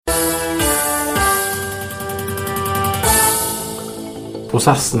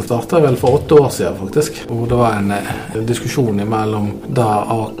Prosessen startet vel for 8 år siden faktisk, hvor det var en diskusjon mellom da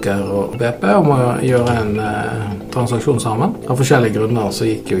Aker og BP om å gjøre en transaksjon sammen. Av forskjellige grunner så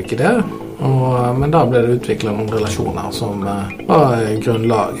gikk jo ikke det, men da ble det utviklet noen relasjoner som var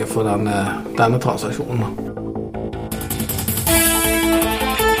grunnlaget for denne transaksjonen.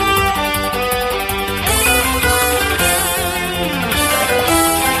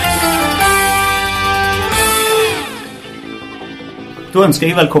 Da ønsker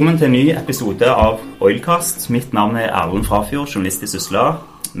jeg velkommen til en ny episode av Oilcast. Mitt navn er Erlend Frafjord, journalist i Sysla.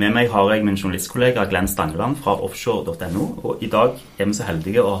 Med meg har jeg min journalistkollega Glenn Stangeland fra offshore.no. Og i dag er vi så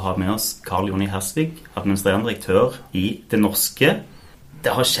heldige å ha med oss Karl Jonny Hersvig, administrerende direktør i Det Norske.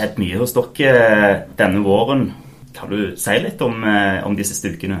 Det har skjedd mye hos dere denne våren. Kan du si litt om de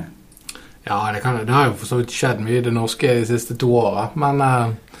siste ukene? Ja, det har jo for så vidt skjedd mye i Det Norske de siste 2 årene, men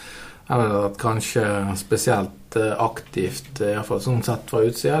jeg har vært kanskje spesielt aktivt, i hvert fall sånn sett fra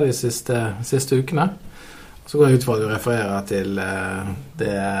utsida de siste ukene. Så går jeg ut for å referere til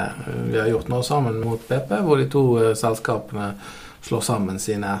det vi har gjort nå sammen mot BP, hvor de 2 selskapene slår sammen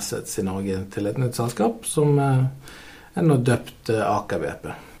sine assets i Norge til et nytt selskap, som er nå døpt Aker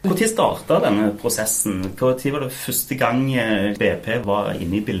BP. Hvor startet denne prosessen? Hvor var det første gang BP var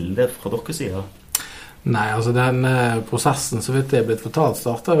inne i bildet fra deres side? Nei, altså den prosessen, så vidt det er blitt fortalt,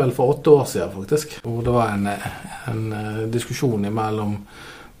 startet vel for 8 år siden faktisk, hvor det var en diskusjon mellom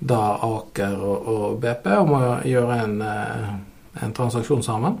da Aker og BP om å gjøre en transaksjon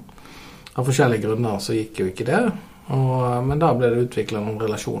sammen. Av forskjellige grunner så gikk jo ikke det, men da ble det utviklet noen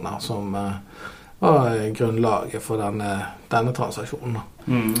relasjoner som var grunnlaget for denne transaksjonen.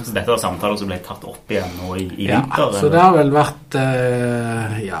 Så dette var samtaler som ble tatt opp igjen nå i vinter? Ja, så det har vel vært,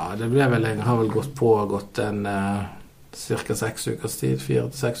 har vel gått en cirka 6 ukers tid, 4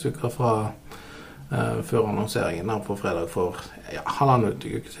 til 6 uker fra før annonseringen her på fredag for 1,5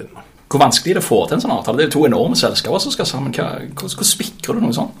 uke siden. Hvor vanskelig er det å få til en sånn avtale? Det er jo 2 enorme selskaper som skal sammen. Hvor spikrer du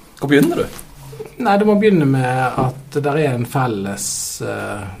noe sånt? Hvor begynner du? Nei, det må begynne med at det er en felles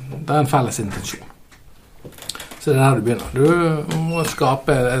intensjon. Så det er der du begynner. Du må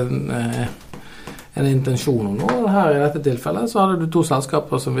skape en intensjon om noe. Her i dette tilfellet så hadde du 2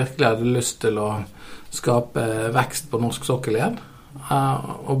 selskaper som virkelig hadde lyst til å skape vekst på norsk sokkel igjen,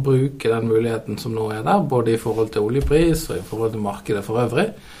 og bruke den muligheten som nå er der, både i forhold til oljepris og i forhold til markedet for øvrig,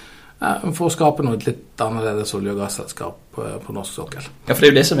 for å skape noe litt annerledes olje- og gasselskap på norsk sokkel. Ja, for det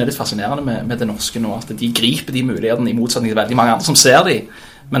er jo det som er litt fascinerende med Det Norske nå, at de griper de mulighetene i motsetning til veldig mange andre som ser de,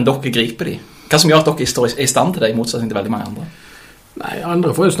 men dere griper de. Hva som gjør at dere står i stand til det i motsetning til veldig mange andre? Nei,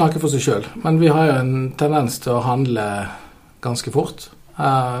 andre får jo snakke for seg selv, men vi har jo en tendens til å handle ganske fort.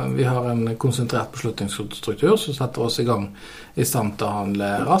 Vi har en konsentrert beslutningsstruktur som setter oss i stand til å handle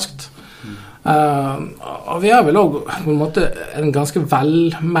raskt. Og vi har vel også på en måte en ganske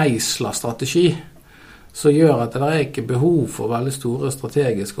velmeislet strategi som gjør at det er ikke behov for veldig store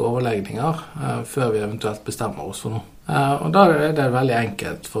strategiske overlegninger før vi eventuelt bestemmer oss for noe. Og da er det veldig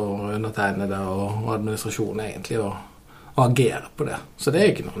enkelt for undertegnede og administrasjonen egentlig å agere på det. Så det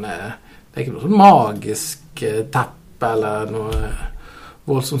er ikke noe sånn magisk teppe eller noe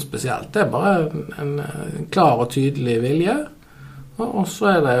voldsomt spesielt. Det er bare en klar og tydelig vilje. Og så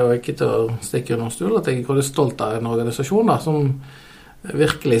er det jo ikke til å stikke under stol at jeg er veldig stolt av en organisasjon som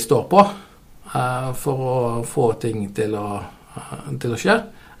virkelig står på for å få ting til å skje.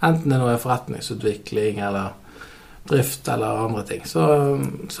 Enten det nå er forretningsutvikling eller drift eller andre ting. Så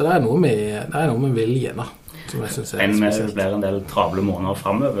det er noe med viljen da, som jeg synes er spesielt. Det blir en del travle måneder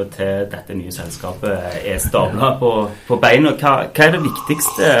fremover til dette nye selskapet er stablet på beina. Hva er det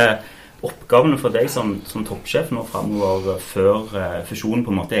viktigste oppgavene for deg som toppsjef nå fremover før fusjonen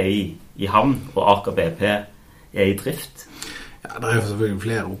på en måte er i havn og Aker BP er i drift? Ja, det er jo selvfølgelig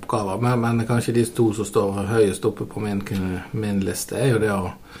flere oppgaver, men kanskje de 2 som står høyest oppe på min liste er jo det å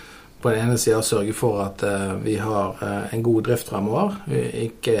på den ene siden sørge for at vi har en god drift fremover,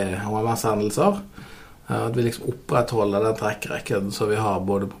 ikke HMS-hendelser, at vi liksom opprettholder den trekkrekken som vi har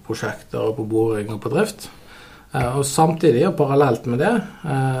både på prosjekter og på boring og på drift. Og samtidig og parallelt med det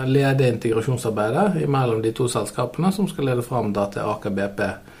lede integrasjonsarbeidet mellom de 2 selskapene som skal lede frem da til Aker BP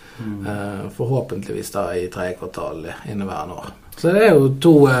forhåpentligvis da i 3. kvartal inneværende år. Så det er jo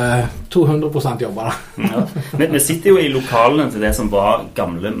 200% jobber da. Ja. Vi sitter jo i lokalene til det som var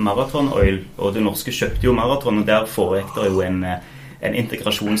gamle Marathon Oil, og Det Norske kjøpte jo Marathon, og der foregikk det jo en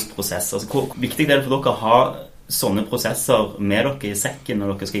integrasjonsprosess. Altså, hvor viktig er det for dere å ha sånne prosesser med dere i sekken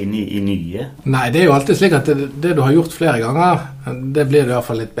når dere skal inn i nye? Nei, det er jo alltid slik at det du har gjort flere ganger, det blir du i hvert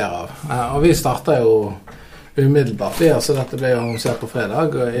fall litt bedre av. Og vi startet jo umiddelbart. Så dette ble annonsert på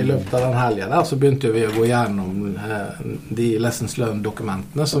fredag, og i løpet av den helgen der så begynte vi å gå gjennom de lessons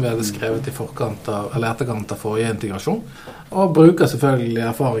learned-dokumentene som vi hadde skrevet i etterkant av forrige integrasjon, og bruker selvfølgelig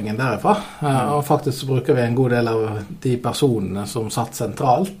erfaringen derifra. Og faktisk så bruker vi en god del av de personene som satt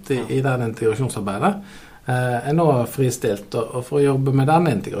sentralt i den integrasjonsarbeidet, nå fristilt for å jobbe med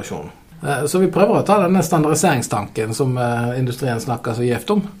denne integrasjonen. Så vi prøver å ta denne standardiseringstanken som industrien snakker så gift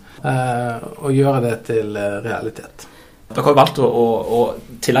om, og gjøre det til realitet. Dere har valgt å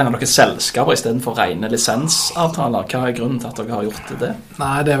tilegne dere selskaper i stedet for rene lisensavtaler. Hva er grunnen til at dere har gjort det?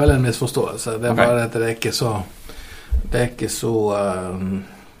 Nei, det er vel en misforståelse. Det er bare at det er ikke så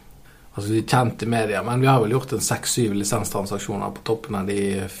kjent i media, men vi har vel gjort en 6-7 lisenstransaksjoner på toppen av de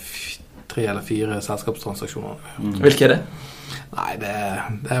 3 eller 4 selskapstransaksjonene. Hvilke er det? Nei, det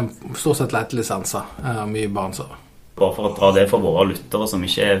er stort sett letelisenser, mye barentshavet. Bare for å dra det for våre lyttere som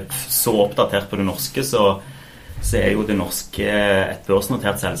ikke er så oppdatert på det norske, så er jo det norske et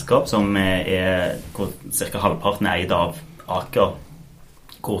børsnotert selskap som hvor cirka halvparten er eid av Aker,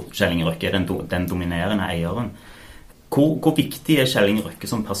 hvor Kjell-Inge Røkke er den dominerende eieren. Hvor viktig er Kjell-Inge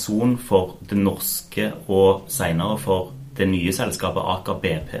Røkke som person for det norske og senere for det nye selskapet Aker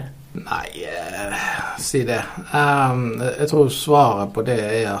BP? Nei, si det. Jeg tror svaret på det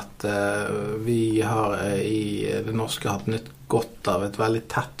er at vi har i det norske hatt nytt godt av et veldig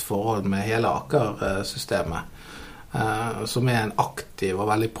tett forhold med hele Aker-systemet, som er en aktiv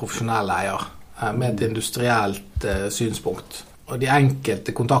og veldig profesjonell eier, med et industrielt synspunkt. Og de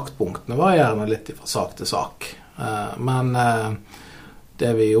enkelte kontaktpunktene varierer litt fra sak til sak. Men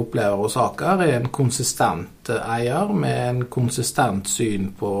det vi opplever hos Aker er en konsistent eier med en konsistent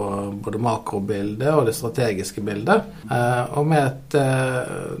syn på både makrobildet og det strategiske bildet, og med et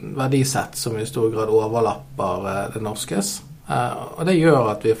verdisett som i stor grad overlapper det norskes. Og det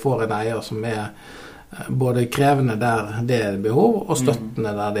gjør at vi får en eier som er både krevende der det er behov, og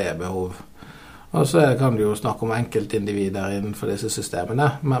støttende der det er behov. Og så kan du jo snakke om enkeltindivider innenfor disse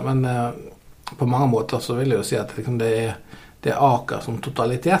systemene, men på mange måter så vil jeg jo si at det er Aker som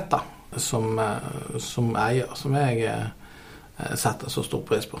totalitet da, som eier, som jeg setter så stor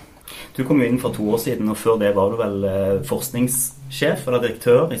pris på. Du kom jo inn for 2 år siden, og før det var du vel forskningssjef eller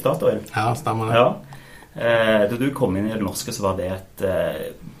direktør i Statoil? Ja, stemmer det. Ja. Da du kom inn i det norske, så var det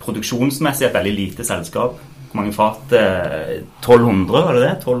produksjonsmessig et veldig lite selskap. Hvor mange fat? 1200, var det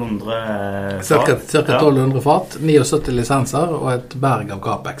det? 1200 fat? Cirka 1200 fat, 79 lisenser og et berg av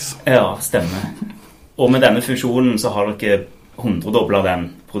Capex. Ja, stemmer. Og med denne fusjonen så har dere 100-doblet den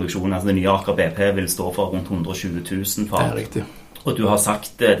produksjonen. Altså det nye Aker BP vil stå for rundt 120 000 fat. Det er riktig. Og du har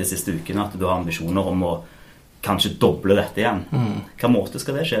sagt de siste ukene at du har ambisjoner om å kanskje doble dette igjen. Hva måte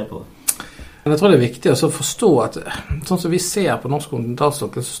skal det skje på? Jeg tror det er viktig å forstå at sånn som vi ser på norsk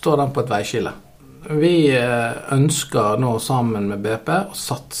kontinentalsokkel, så står den på et veiskille. Vi ønsker nå sammen med BP å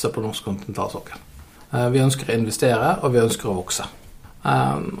satse på norsk kontinentalsokkel. Vi ønsker å investere, og vi ønsker å vokse.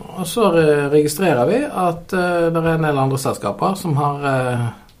 Og så registrerer vi at det er en del andre selskaper som har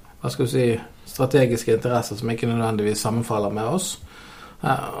strategiske interesser som ikke nødvendigvis sammenfaller med oss.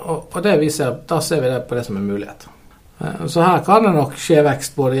 Og det da ser vi det på det som en mulighet. Så her kan det nok skje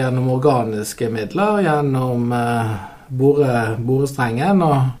vekst både gjennom organiske midler, gjennom borestrengen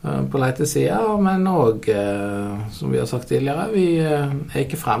og på letesida, men også, som vi har sagt tidligere, vi er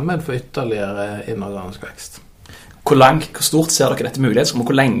ikke fremmed for ytterligere inorganisk vekst. Hvor stort ser dere dette mulighetsrommet?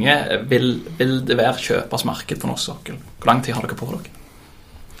 Hvor lenge vil det være kjøpers marked på norsk sokkel? Hvor lang tid har dere på dere?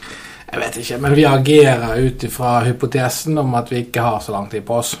 Jeg vet ikke, men vi agerer ut fra hypotesen om at vi ikke har så lang tid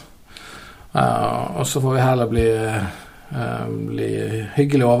på oss. Og så får vi heller bli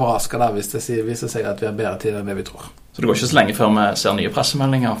hyggelig overrasket der hvis det viser seg at vi har bedre tid enn det vi tror. Så det går ikke så lenge før vi ser nye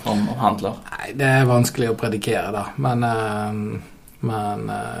pressemeldinger om handler? Nei, det er vanskelig å predikere da, men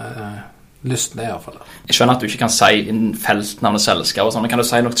lysten er i hvert fall der. Jeg skjønner at du ikke kan si feltnavn og selskap og sånn, men kan du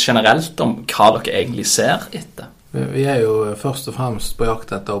si noe generelt om hva dere egentlig ser etter? Vi er jo først og fremst på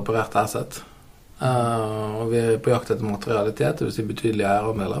jakt etter operert asset, og vi er på jakt etter materialitet, det vil si betydelige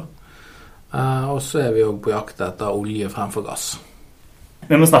eierandeler, og så er vi også på jakt etter olje fremfor gass.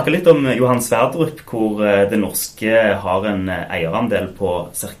 Vi må snakke litt om Johan Sverdrup, hvor det norske har en eierandel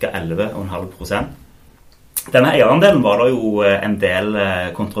på ca. 11,5%. Denne eierandelen var det jo en del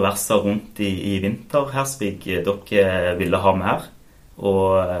kontroverser rundt i vinter, Hersvik. Dere ville ha mer, og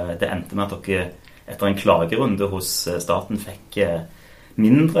det endte med at dere etter en klagerunde hos staten fikk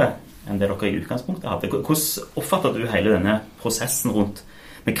mindre enn det dere i utgangspunktet hadde. Hvordan oppfattet du hele denne prosessen rundt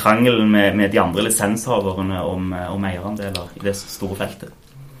med krangelen med de andre lisenshaverne om eierandeler i det store feltet?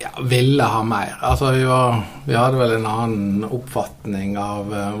 Ja, ville ha mer. Altså, vi hadde vel en annen oppfatning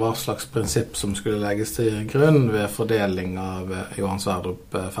av hva slags prinsipp som skulle legges til grunn ved fordeling av Johan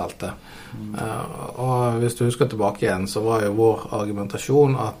Sverdrup-feltet. Og hvis du husker tilbake igjen, så var jo vår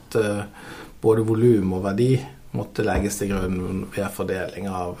argumentasjon at både volum og verdi måtte legges til grunn ved fordeling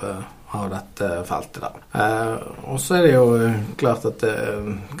av dette feltet da. Og så det jo klart at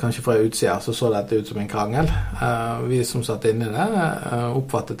kanskje fra utsida så dette ut som en krangel. Vi som satt inne i det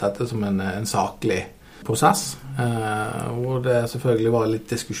oppfattet dette som en saklig prosess, hvor det selvfølgelig var litt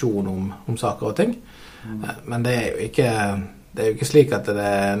diskusjon om saker og ting. Men det jo ikke slik at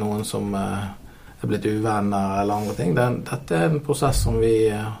det noen som blitt uvenner eller andre ting. Dette en prosess som vi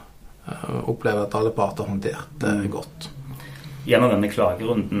opplever at alle parter håndterte godt. Gjennom denne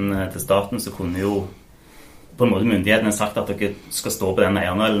klagerunden til staten så kunne jo på en måte myndighetene sagt at dere skal stå på denne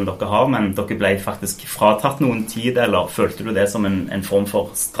eiendommen dere har, men dere ble faktisk fratatt noen tid, eller følte du det som en form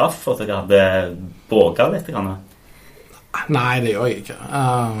for straff for at dere hadde båget litt? Nei, det gjør jeg ikke.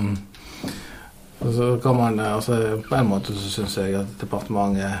 Så kan man, på en måte så synes jeg at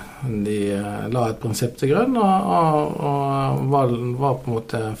departementet de la et prinsipp til grunn og var på en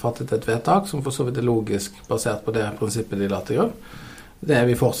måte fattet et vedtak som for så vidt logisk basert på det prinsippet de la til grunn. Det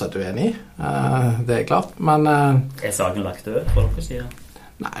vi fortsatt uenig i, det klart, men saken lagt død for dere sier?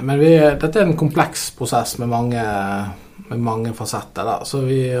 Nei, men dette en kompleks prosess med mange fasetter da, så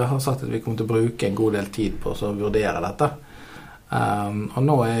vi har sagt at vi kommer til å bruke en god del tid på å vurdere dette. Og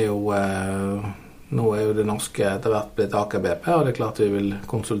nå jo det norske etter hvert blitt Aker BP, og det klart vi vil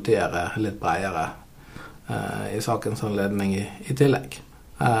konsultere litt bredere i sakens anledning i tillegg.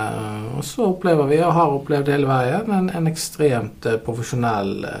 Og så opplever vi, og har opplevd hele veien, en ekstremt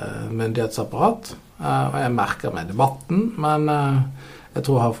profesjonell myndighetsapparat. Og jeg merker med debatten, men jeg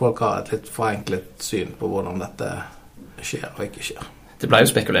tror folk har et litt forenklet syn på hvordan dette skjer og ikke skjer. Det ble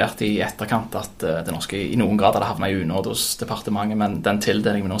jo spekulert i etterkant at det norske i noen grad hadde havnet i unåd hos departementet, men den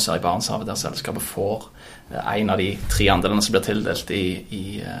tildelingen vi nå ser i Barentshavet, der selskapet får en av de 3 andelene som blir tildelt i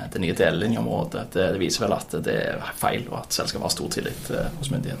det nye delelinjeområdet, det viser vel at det feil, og at selskapet har stor tillit hos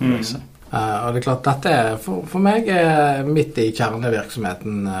myndighetene. Og det er klart, dette for meg midt i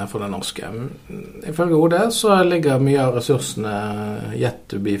kjernevirksomheten for det norske. Ifølge OD så ligger mye av ressursene yet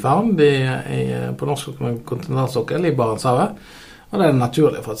to be found på norsk kontinentalsokkel i Barentshavet. Og det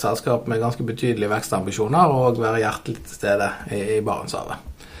naturlig for et selskap med ganske betydelige vekstambisjoner å være hjertelig til stede i Barentshavet.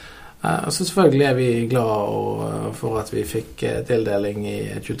 Så selvfølgelig vi glad for at vi fikk tildeling i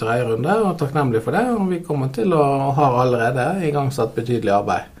 23. runde, og takknemlig for det. Og vi kommer til å ha allerede igangsatt betydelig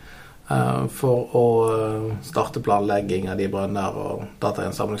arbeid for å starte planlegging av de brønner og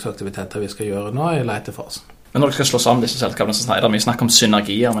datainnsamlingsaktiviteter vi skal gjøre nå i leitefasen. Men når dere skal slå sammen disse selskapene, så er det mye snakk om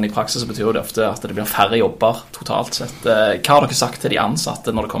synergier, men i praksis betyr det ofte at det blir færre jobber totalt sett. Hva har dere sagt til de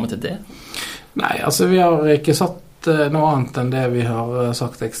ansatte når det kommer til det? Nei, vi har ikke satt noe annet enn det vi har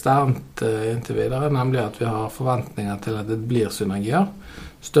sagt eksternt inntil videre, nemlig at vi har forventninger til at det blir synergier.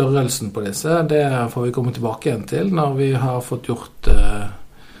 Størrelsen på disse, det får vi komme tilbake igjen til når vi har fått gjort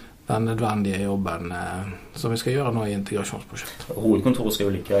den nødvendige jobben som vi skal gjøre nå i integrasjonsprosjektet. Hovedkontoret skal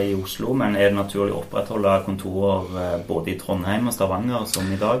jo ligge i Oslo, men er det naturlig å opprettholde kontorer både i Trondheim og Stavanger som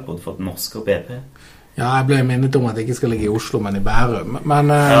i dag, både for norske og BP? Ja, jeg ble minnet om at det ikke skal ligge i Oslo, men i Bærum.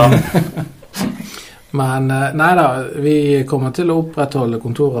 Men nei da, vi kommer til å opprettholde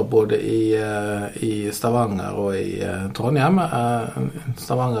kontorer både i Stavanger og i Trondheim.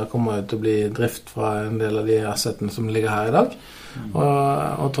 Stavanger kommer til å bli drift fra en del av de assetene som ligger her i dag.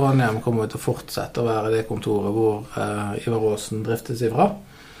 Og Trondheim kommer til å fortsette å være det kontoret hvor Ivar Aasen driftes ifra.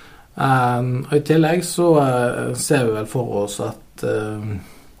 Og i tillegg så ser vi vel for oss at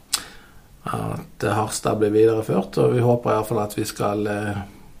Harstad blir videreført, og vi håper i hvert fall at vi skal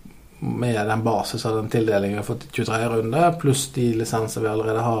med den basis av den tildelingen vi har fått i 23. runde, pluss de lisenser vi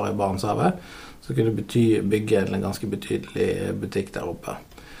allerede har i Barentshavet, så kunne det bygge en ganske betydelig butikk der oppe.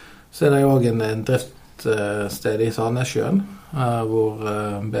 Så er det jo også en driftssted i Sandnessjøen, hvor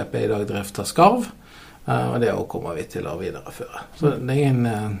BP i dag drifter Skarv, og det også kommer vi til å videreføre. Så det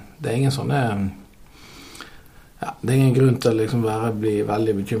er ingen sånne det er ingen grunn til å bli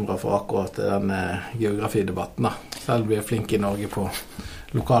veldig bekymret for akkurat denne geografidebatten da. Selv blir jeg flink i Norge på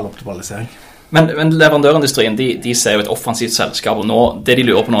lokal optimalisering. Men leverandørindustrien, de ser jo et offensivt selskap, og nå, det de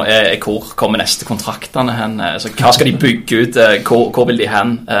lurer på nå er hvor kommer neste kontraktene hen? Altså, hva skal de bygge ut? Hvor vil de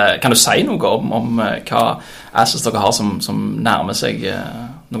hen? Kan du si noe om hva assets dere har som nærmer seg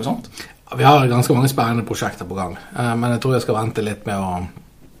noe sånt? Vi har ganske mange spennende prosjekter på gang, men jeg tror jeg skal vente litt med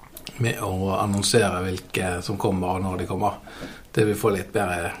å annonsere hvilke som kommer og når de kommer. Det vil få litt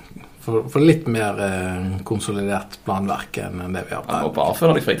bedre få litt mer konsolidert planverk enn det vi har på. Jeg må bare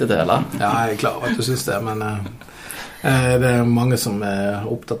føle deg fri til det, eller? Ja, jeg er klar over at du synes det, men det er mange som er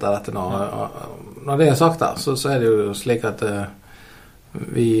opptatt av dette nå. Når det er sagt da, så er det jo slik at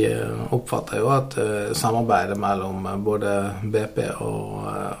vi oppfatter jo at samarbeidet mellom både BP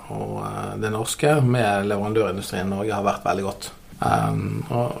og det norske med leverandørindustrien i Norge har vært veldig godt.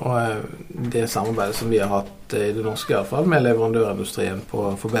 Og det samarbeidet som vi har hatt i det norske i hvert fall med leverandørindustrien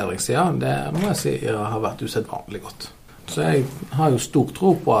på forbedringssiden, det må jeg si har vært usedvanlig godt. Så jeg har jo stor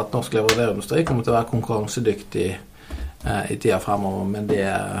tro på at norsk leverandørindustri kommer til å være konkurransedyktig i tida fremover med det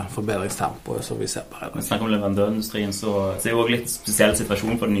forbedringstempoet som vi ser på her. Når vi snakker om leverandørindustrien, så er det jo også litt spesiell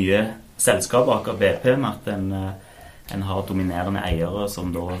situasjon for det nye selskapet Aker BP, med at en har dominerende eiere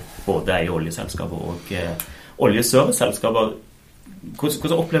som da både eier oljeselskaper og oljeserviceselskaper.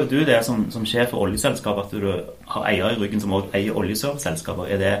 Hvordan opplever du det som sjef for oljeselskaper, at du har eiere i ryggen som også eier oljeserviceselskaper?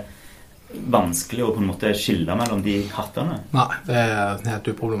 Er det vanskelig å på en måte skille mellom de hattene? Nei, det er helt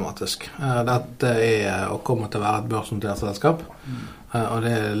uproblematisk. Dette og kommer til å være et børsnotert selskap, og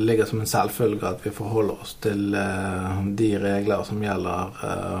det ligger som en selvfølge at vi forholder oss til de regler som gjelder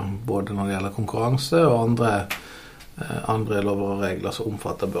både når det gjelder konkurranse og andre lover og regler som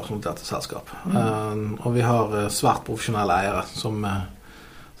omfatter børsnoterte selskap. Og vi har svært profesjonelle eiere som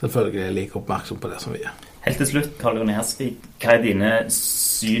selvfølgelig er like oppmerksom på det som vi er. Helt til slutt, Karl-Johan Hersvik, hva er dine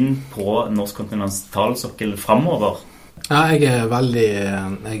syn på norsk kontinentalsokkel fremover? Ja, jeg er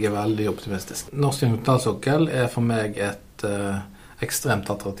veldig optimistisk. Norsk kontinentalsokkel er for meg et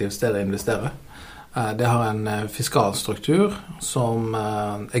ekstremt attraktivt sted å investere. Det har en fiskal struktur som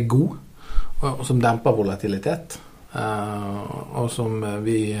er god, og som demper volatilitet, og som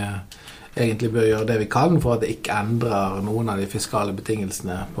vi egentlig bør gjøre det vi kan for at det ikke endrer noen av de fiskale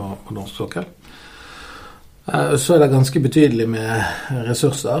betingelsene på norsk sokkel. Så er det ganske betydelig med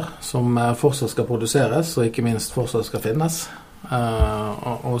ressurser som fortsatt skal produseres, og ikke minst fortsatt skal finnes.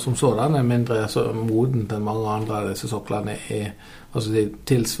 Og som sådan er mindre moden enn mange andre av disse soklene altså de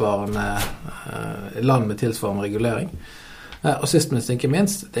tilsvarende land med tilsvarende regulering. Og sist, men ikke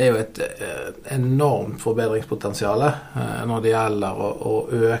minst, det er jo et enormt forbedringspotensiale når det gjelder å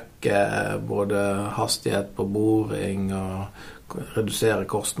øke både hastighet på boring og redusere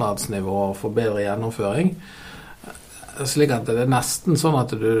kostnadsnivå og forbedre gjennomføring. Slik at det er nesten sånn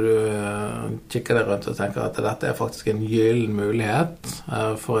at du kikker deg rundt og tenker at dette er faktisk en gyllen mulighet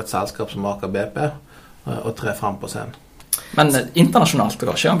for et selskap som Aker BP å tre frem på scenen. Men internasjonalt, det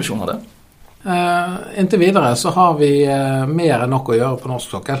var ikke ambisjoner det? Inntil videre så har vi mer enn nok å gjøre på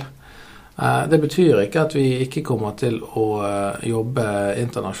norsk sokkel. Det betyr ikke at vi ikke kommer til å jobbe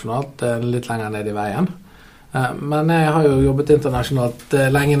internasjonalt litt lenger ned i veien. Men jeg har jo jobbet internasjonalt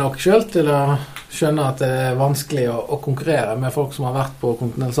lenge nok selv til å skjønne at det er vanskelig å konkurrere med folk som har vært på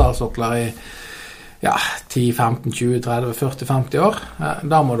kontinentalsokler i 10, 15, 20, 30, 40, 50 år.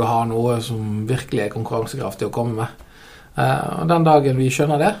 Da må du ha noe som virkelig er konkurransekraftig å komme med. Og den dagen vi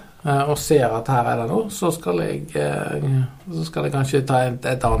skjønner det, og ser at her er det noe, så skal jeg kanskje ta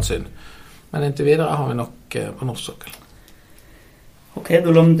et annet syn. Men inntil videre har vi nok på norsk sokkel. Ok,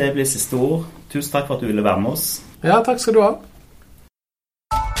 Dolom, det blir siste ord. Tusen takk for at du ville være med oss. Ja, takk skal du ha.